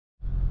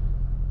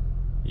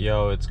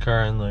Yo, it's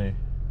currently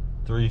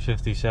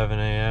 3:57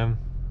 a.m.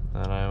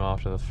 and I'm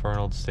off to the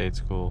Fernald State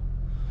School.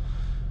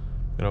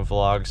 Gonna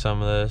vlog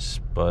some of this,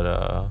 but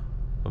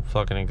I'm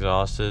fucking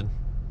exhausted.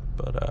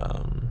 But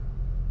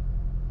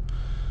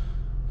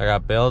I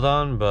got bailed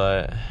on,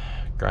 but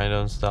grind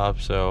don't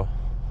stop, so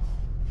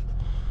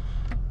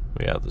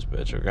we out this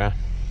bitch, okay?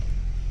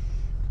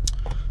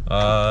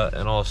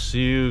 And I'll see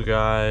you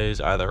guys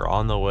either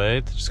on the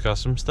way to discuss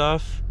some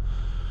stuff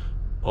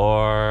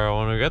or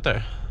when we get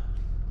there.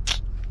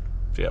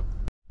 Yep.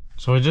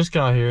 So I just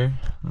got here.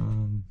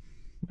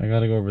 I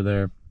gotta go over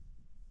there.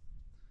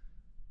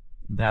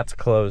 That's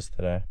closed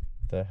today,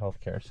 the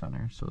healthcare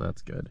center, so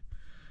that's good.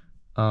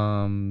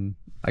 I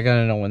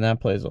gotta know when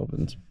that place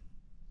opens.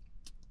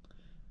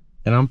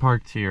 And I'm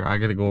parked here. I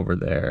gotta go over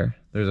there.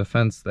 There's a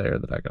fence there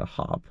that I gotta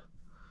hop.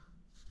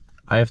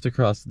 I have to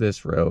cross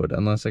this road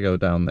unless I go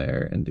down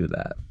there and do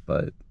that.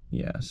 But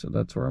yeah, so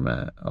that's where I'm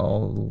at.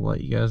 I'll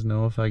let you guys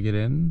know if I get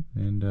in.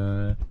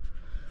 And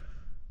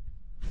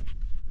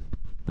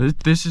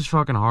this is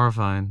fucking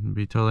horrifying, to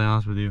be totally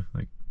honest with you.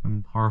 Like,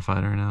 I'm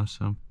horrified right now,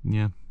 so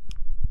yeah.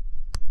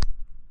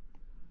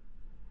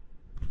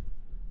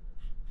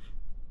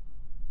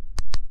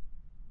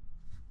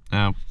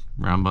 Oh,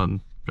 round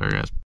button. Sorry,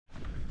 guys.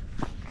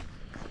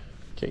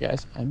 Okay,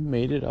 guys, I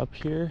made it up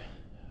here.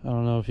 I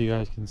don't know if you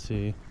guys can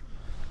see.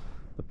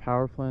 The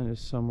power plant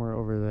is somewhere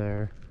over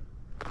there,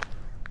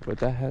 but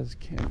that has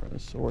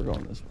cameras, so we're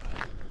going this way.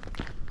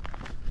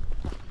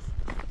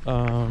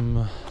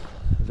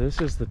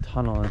 This is the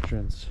tunnel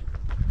entrance,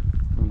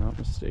 if I'm not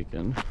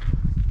mistaken.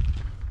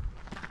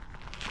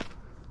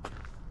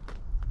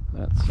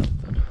 That's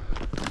something.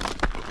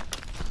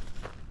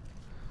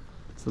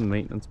 It's the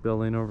maintenance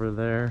building over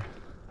there.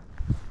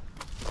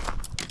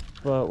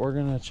 But we're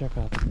gonna check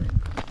out the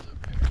maintenance up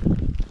here.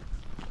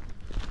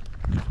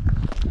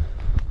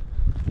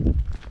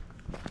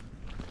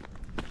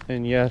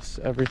 And yes,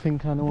 everything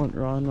kind of went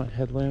wrong. My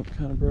headlamp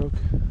kind of broke.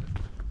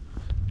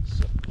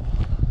 So,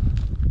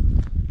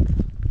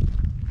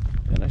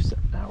 and I set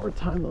an hour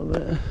time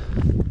limit.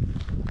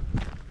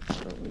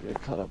 So we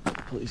get caught up with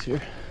the police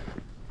here.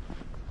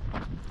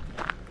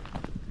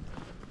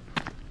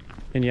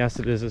 And yes,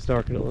 it is as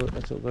dark as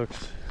it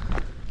looks.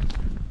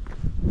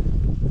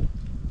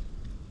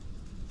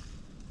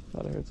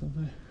 Thought I heard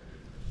something.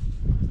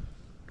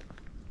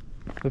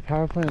 The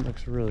power plant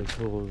looks really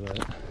cool,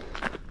 but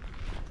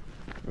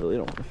really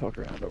don't want to fuck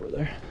around over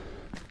there.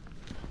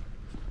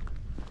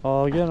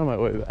 I'll get on my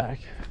way back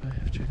if I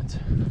have a chance.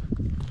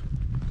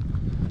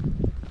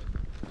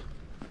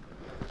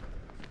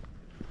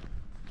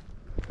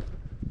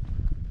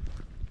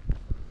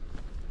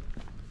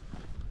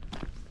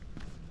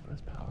 What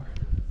is power?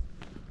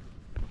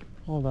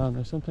 Hold on,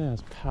 there's something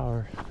that's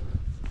power.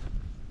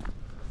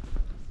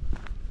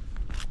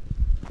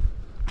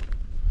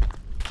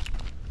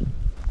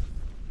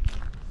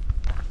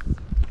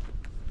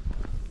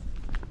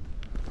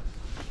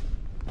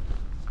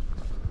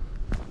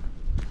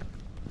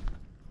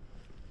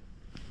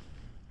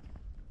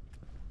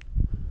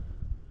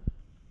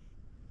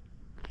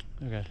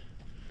 Okay,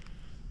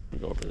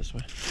 we'll go over this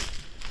way.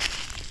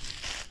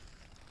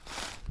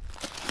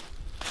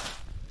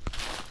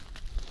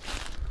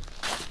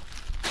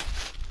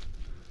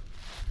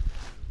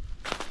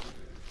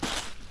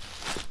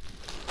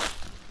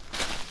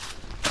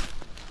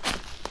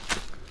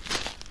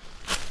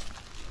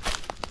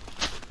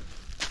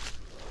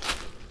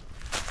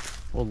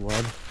 Old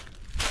lead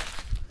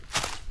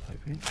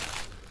piping.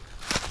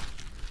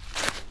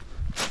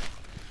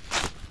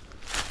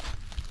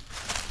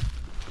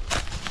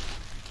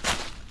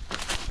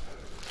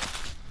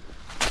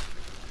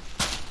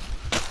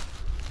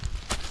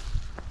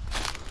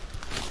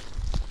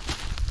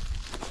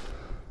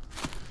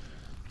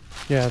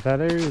 Yeah, that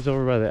area is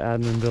over by the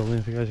admin building,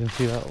 if you guys can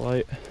see that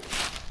light.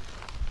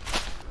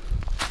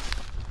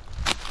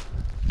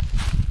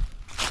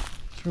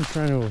 That's what I'm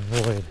trying to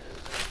avoid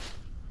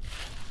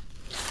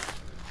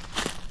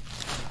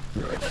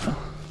right now.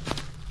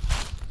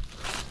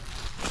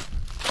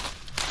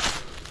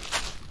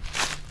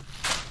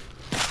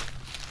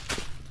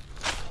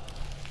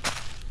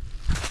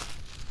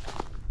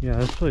 Yeah,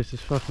 this place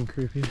is fucking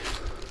creepy.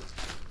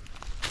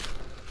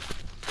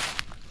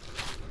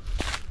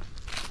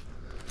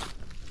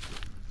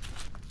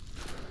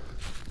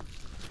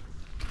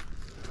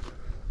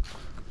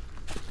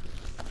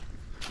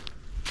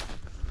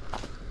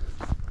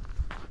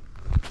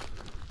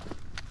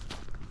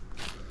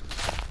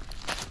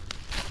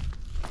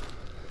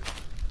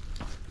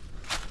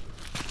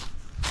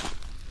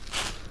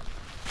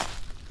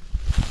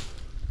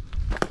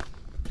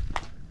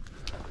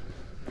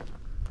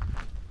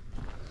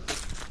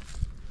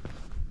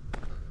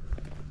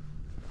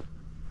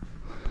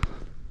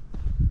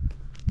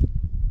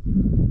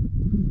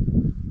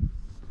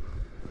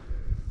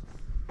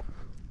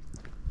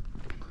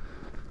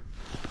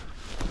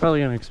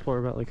 Probably gonna explore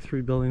about like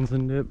 3 buildings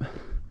and dip.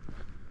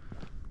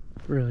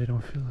 Really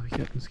don't feel like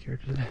getting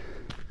scared today.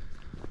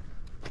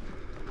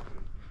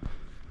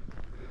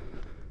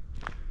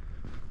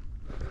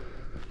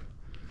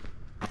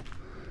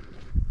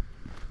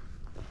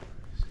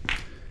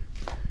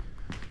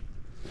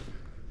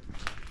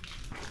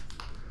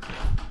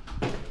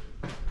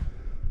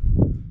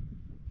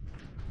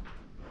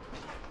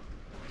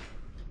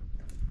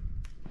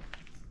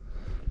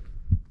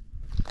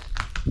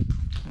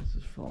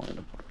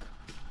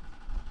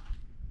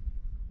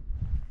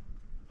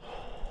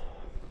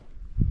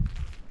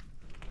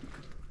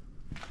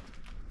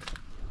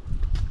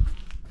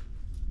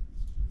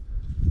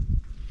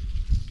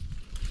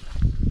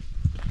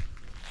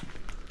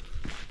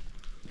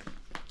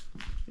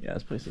 Yeah,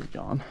 this place is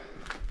gone.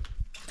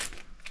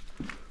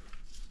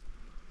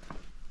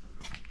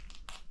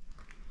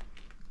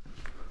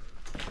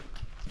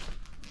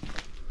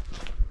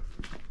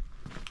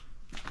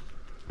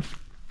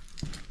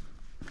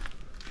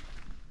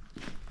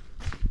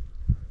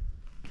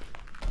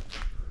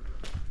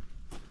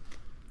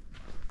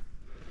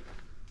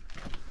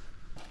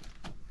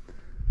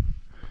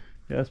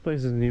 Yeah, this place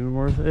isn't even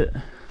worth it.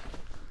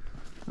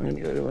 I'm gonna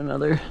go to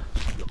another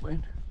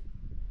building.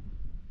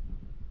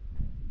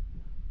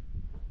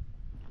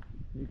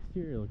 The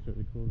exterior looks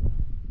really cool though.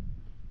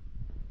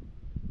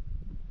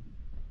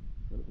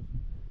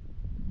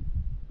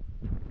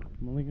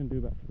 I'm only gonna do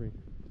about 3.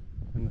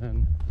 And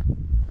then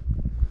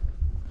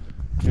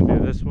I'm gonna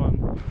do this one.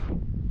 So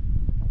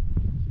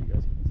you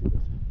guys can see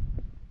this.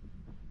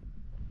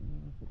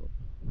 Hold up.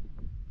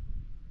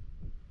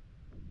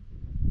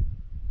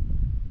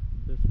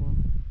 This one.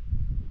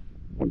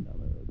 Down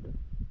the road there.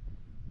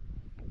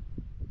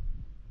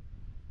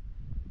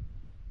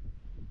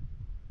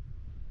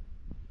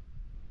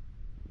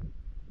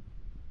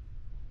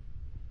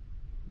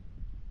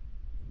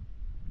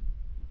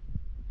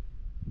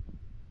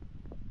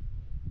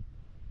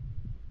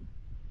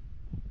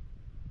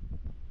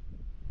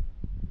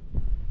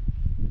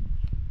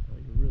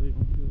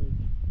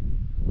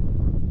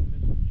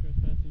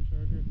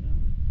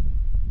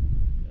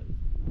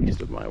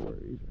 Least of my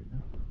worries right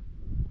now.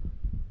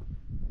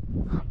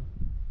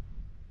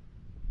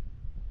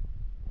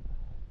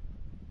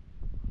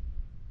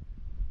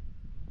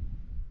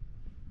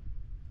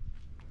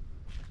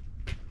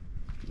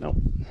 Nope.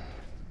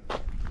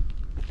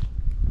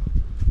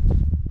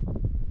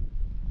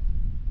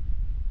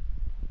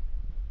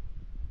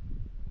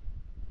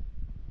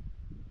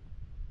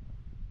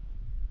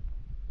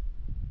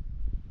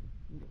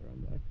 Get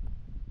around back.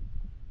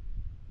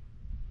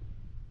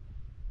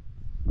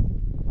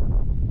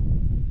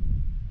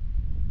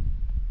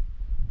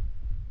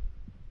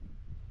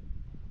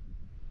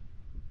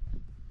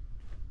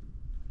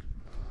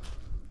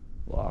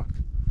 Locked.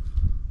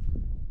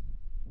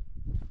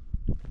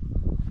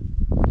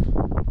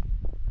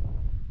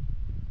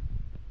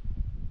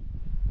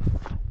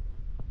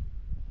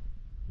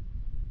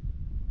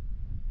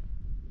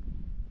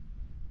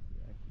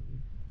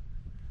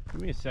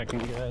 Give me a second,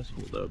 guys.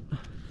 Hold up.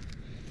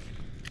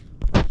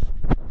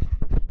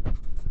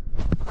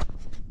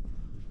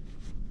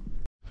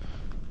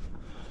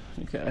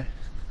 Okay.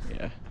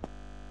 Yeah.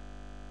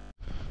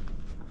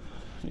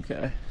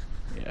 Okay.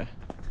 Yeah.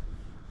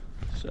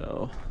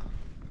 So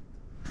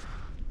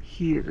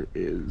here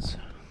is,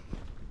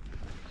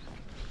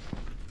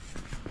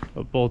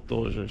 but both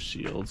doors are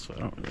sealed, so I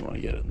don't really want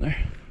to get in there.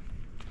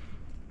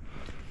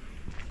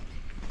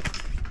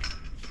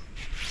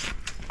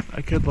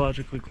 I could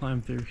logically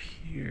climb through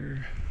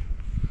here,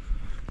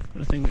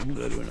 but I think I can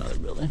go to another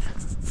building.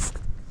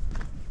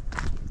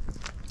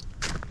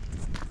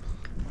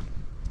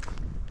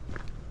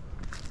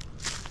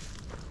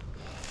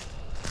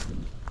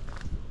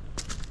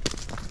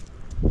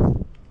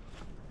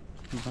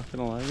 I'm not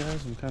gonna lie,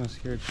 guys, I'm kind of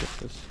scared to get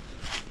this.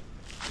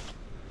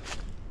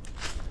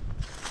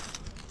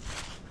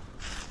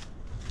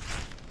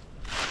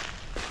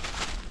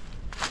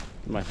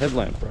 My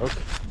headlamp broke.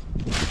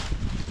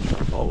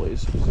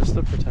 Always. Is this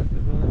the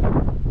protective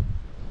building?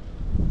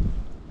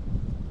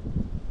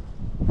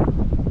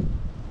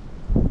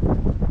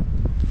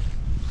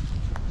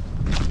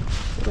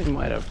 I think it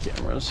might have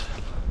cameras.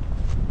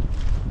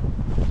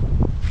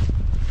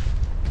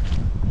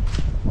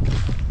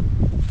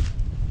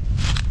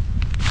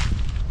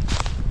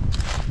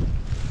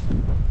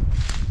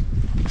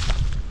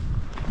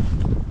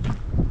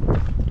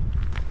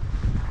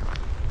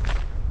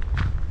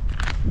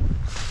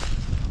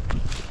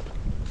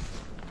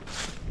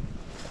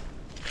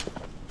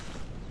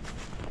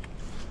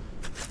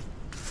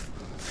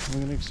 I'm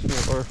gonna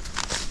explore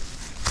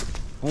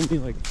only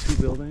like 2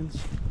 buildings,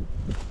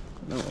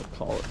 and then we'll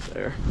call it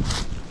there.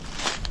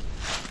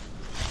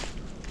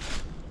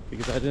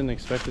 Because I didn't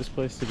expect this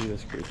place to be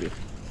this creepy.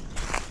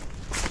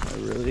 I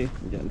really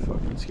am getting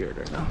fucking scared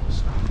right now.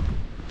 So.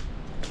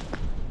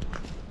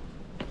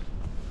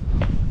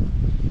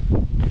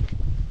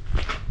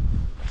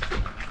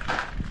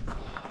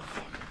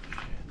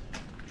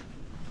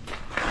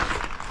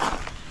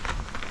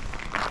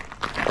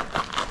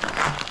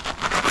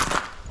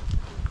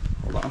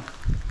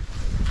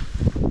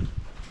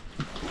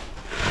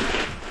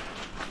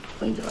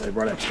 Thank God I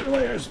brought extra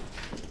layers.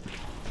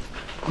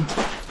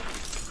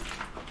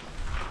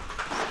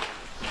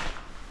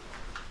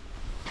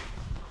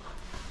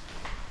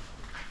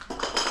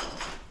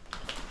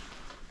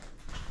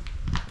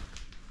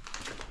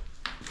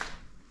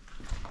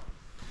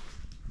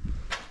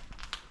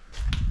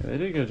 Yeah, they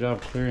did a good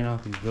job clearing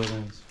out these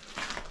buildings.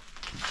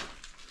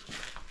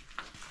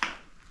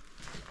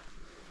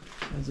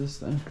 What's this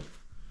thing?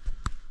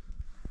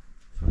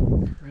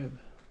 Fucking crib.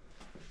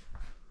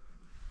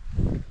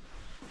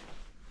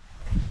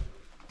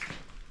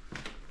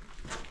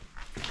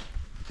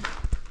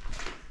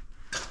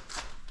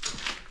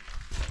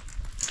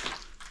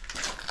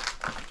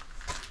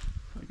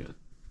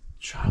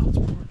 child's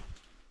porn.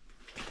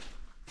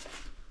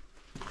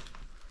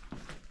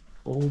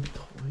 Old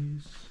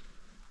toys.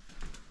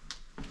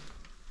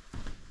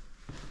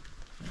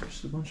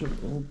 There's a bunch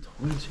of old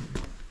toys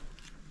here.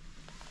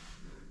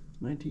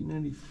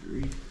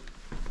 1993.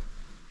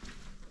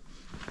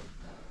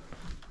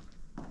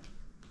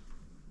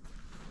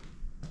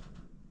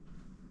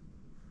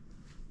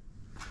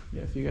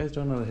 Yeah, if you guys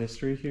don't know the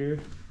history here,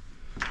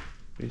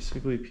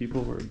 basically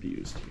people were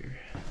abused here.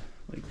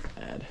 Like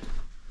bad.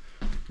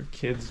 Or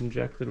kids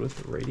injected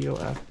with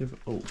radioactive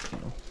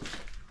oatmeal.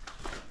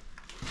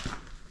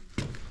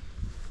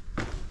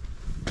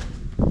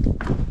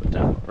 But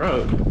down the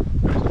road,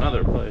 there's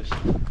another place.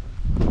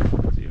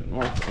 It's even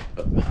more fucked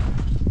up.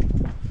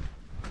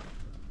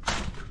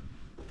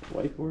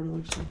 Whiteboard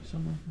looks like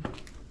something like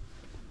that.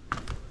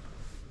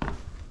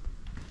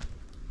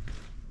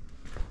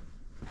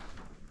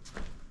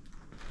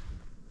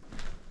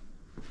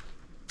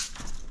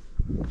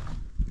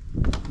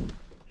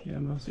 Yeah,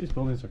 most of these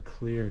buildings are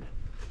cleared.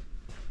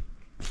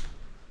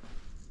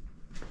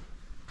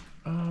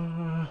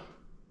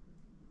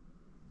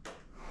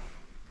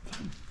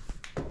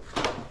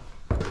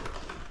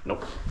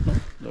 Nope,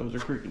 nope, those are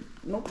creaking.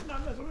 Nope,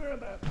 not messing with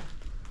that.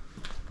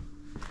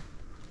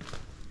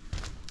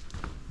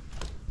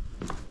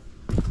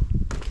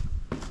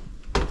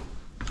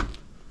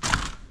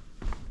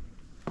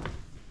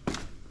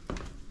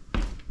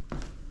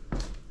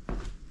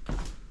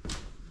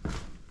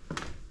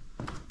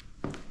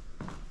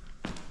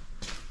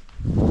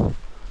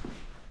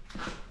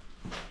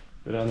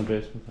 Go down the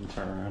basement and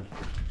turn around.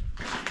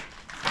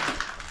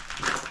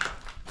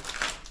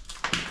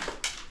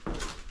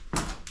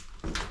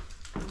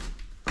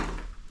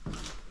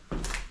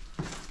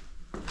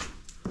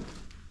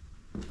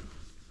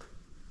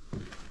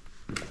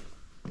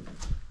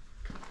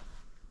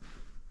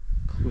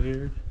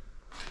 Cleared.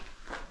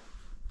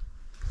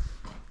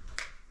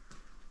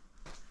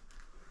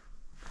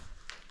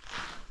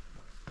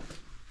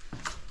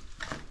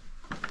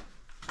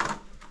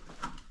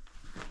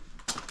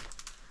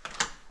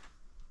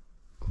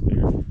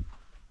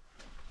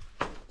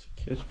 It's a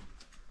kid.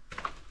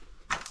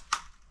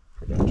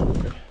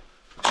 Production.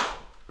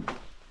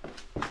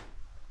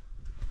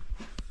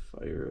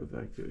 Fire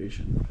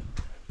evacuation.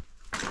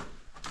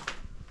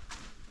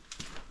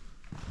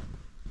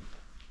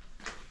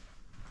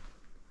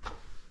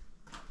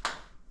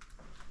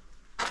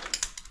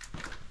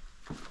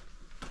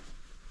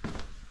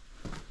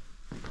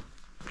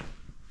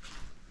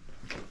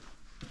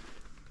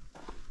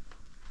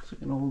 It's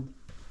like an old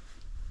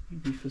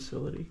EV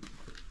facility.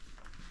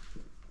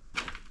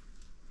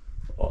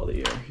 All the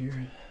air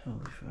here. Holy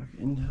fuck.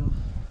 Intel.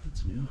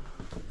 That's new.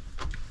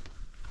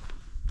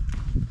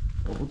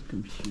 Old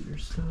computer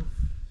stuff.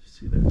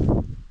 See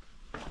that?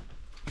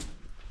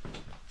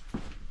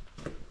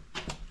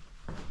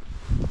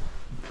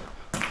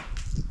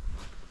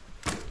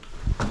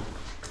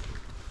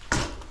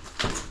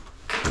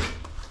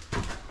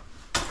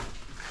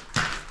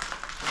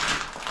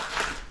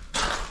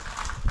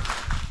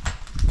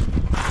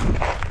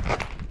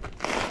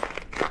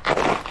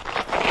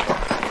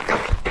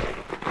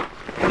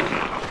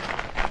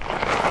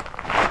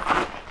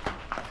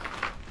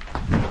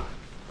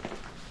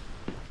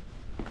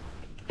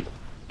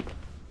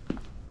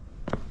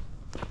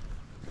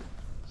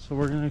 So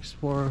we're gonna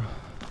explore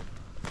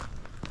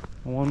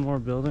one more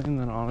building, and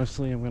then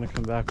honestly I'm gonna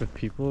come back with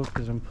people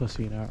because I'm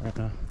pussying out right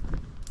now.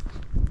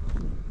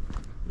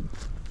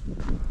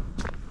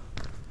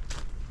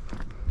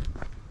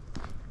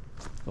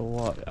 The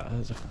wall, yeah,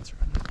 there's a fence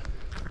around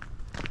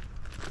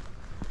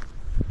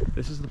it.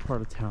 This is the part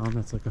of town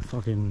that's like a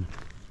fucking,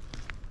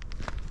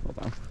 hold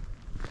on.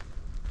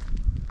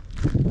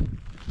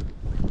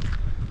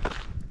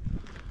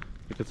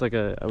 Like it's like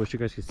a, I wish you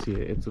guys could see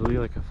it. It's literally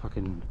like a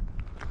fucking,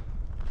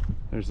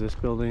 there's this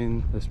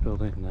building, and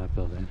that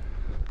building.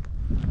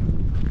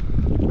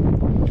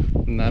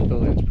 And that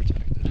building's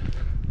protected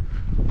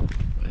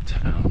by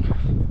town.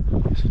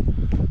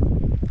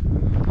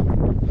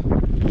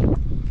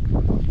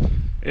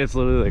 It's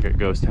literally like a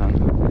ghost town.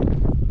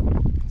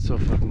 It's so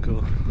fucking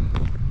cool.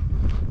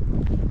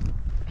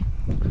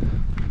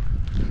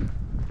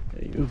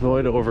 Yeah, you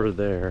avoid over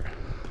there.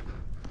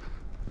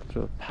 That's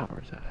where the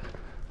power's at.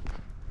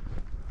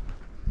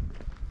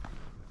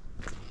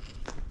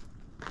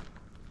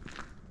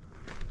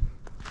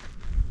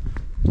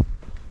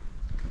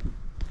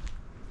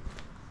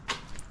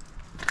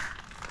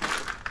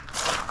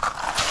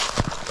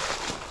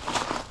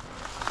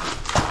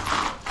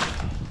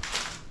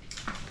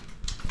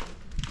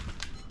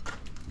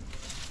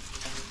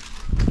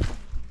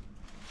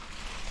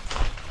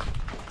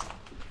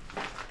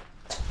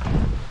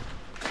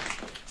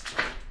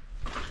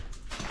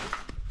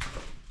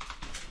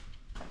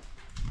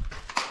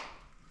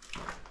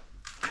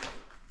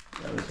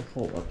 There's a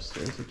whole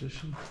upstairs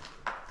edition.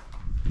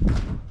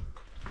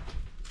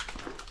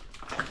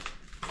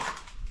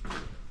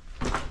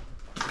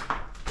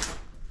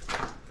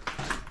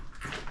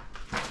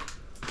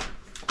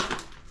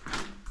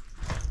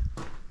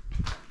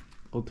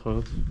 Old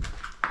toilets.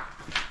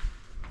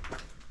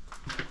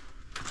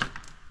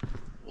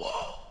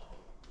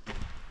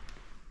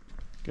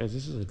 Guys,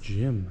 this is a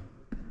gym.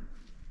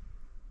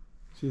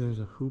 See, there's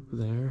a hoop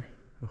there,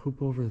 a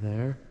hoop over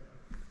there.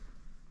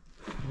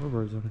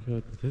 Floorboards aren't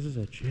good, but this is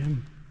a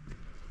gym.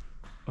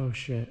 Oh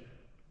shit.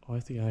 Oh, I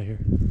have to get out of here.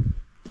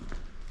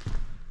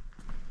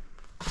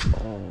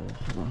 Oh,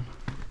 hold on.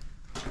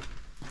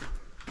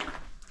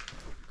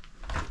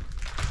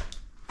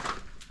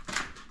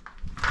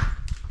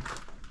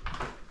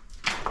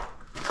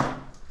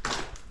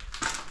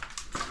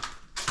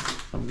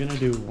 I'm gonna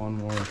do one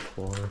more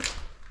floor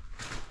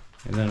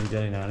and then I'm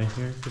getting out of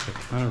here because I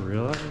kind of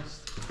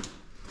realized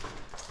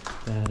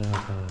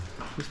that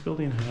this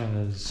building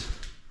has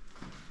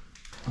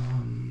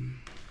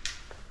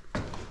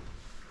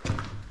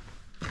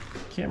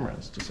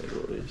cameras, to say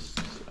the least.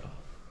 So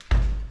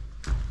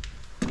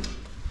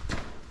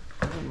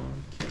come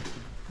on,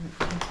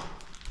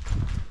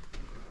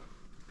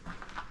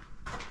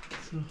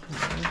 so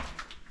hard.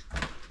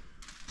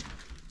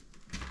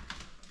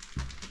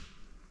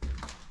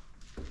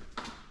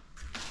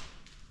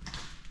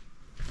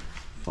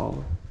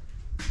 Follow.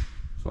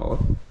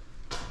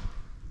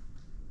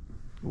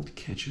 Old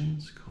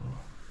kitchens, cool.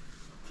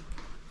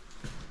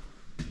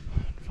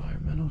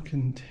 Environmental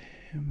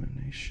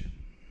contamination.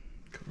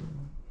 Cool.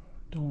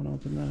 Don't want to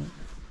open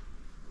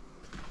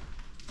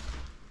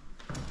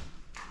that.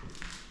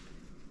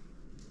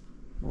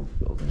 Old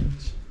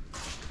buildings.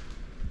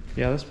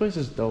 Yeah, this place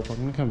is dope. I'm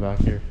gonna come back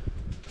here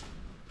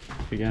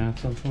again at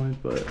some point,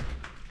 but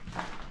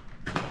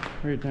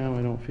right now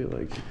I don't feel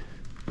like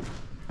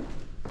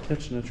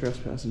catching a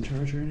trespassing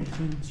charge or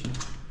anything, so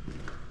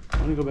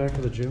I'm gonna go back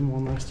to the gym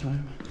one last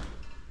time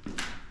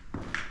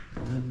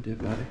and then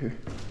dip out of here.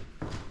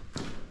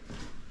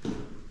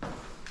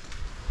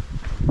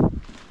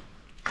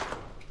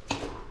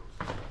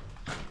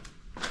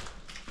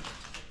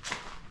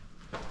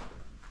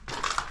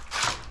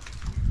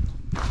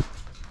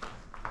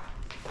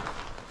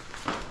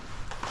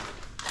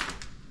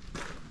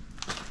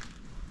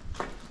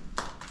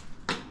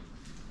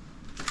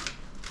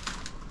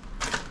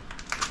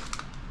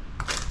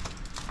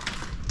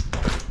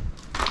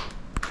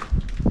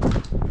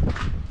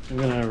 I'm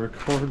gonna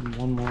record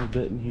one more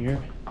bit in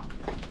here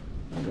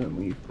and then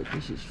leave, but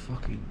this is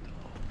fucking dope.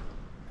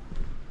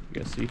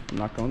 You guys see, I'm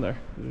not going there.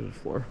 There's a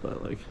floor,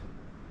 but like,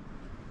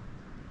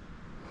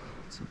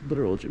 it's a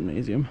literal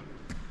gymnasium.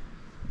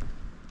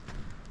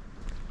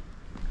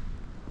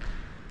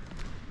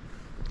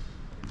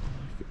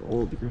 Like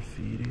old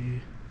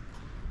graffiti.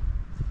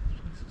 This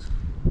place is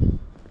cool.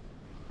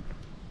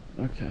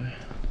 Okay.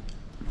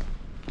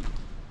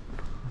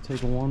 I'll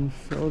take one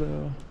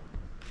photo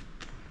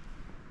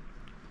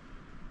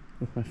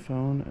with my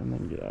phone and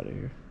then get out of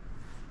here.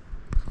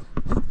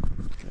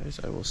 Guys,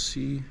 I will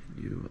see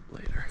you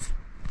later.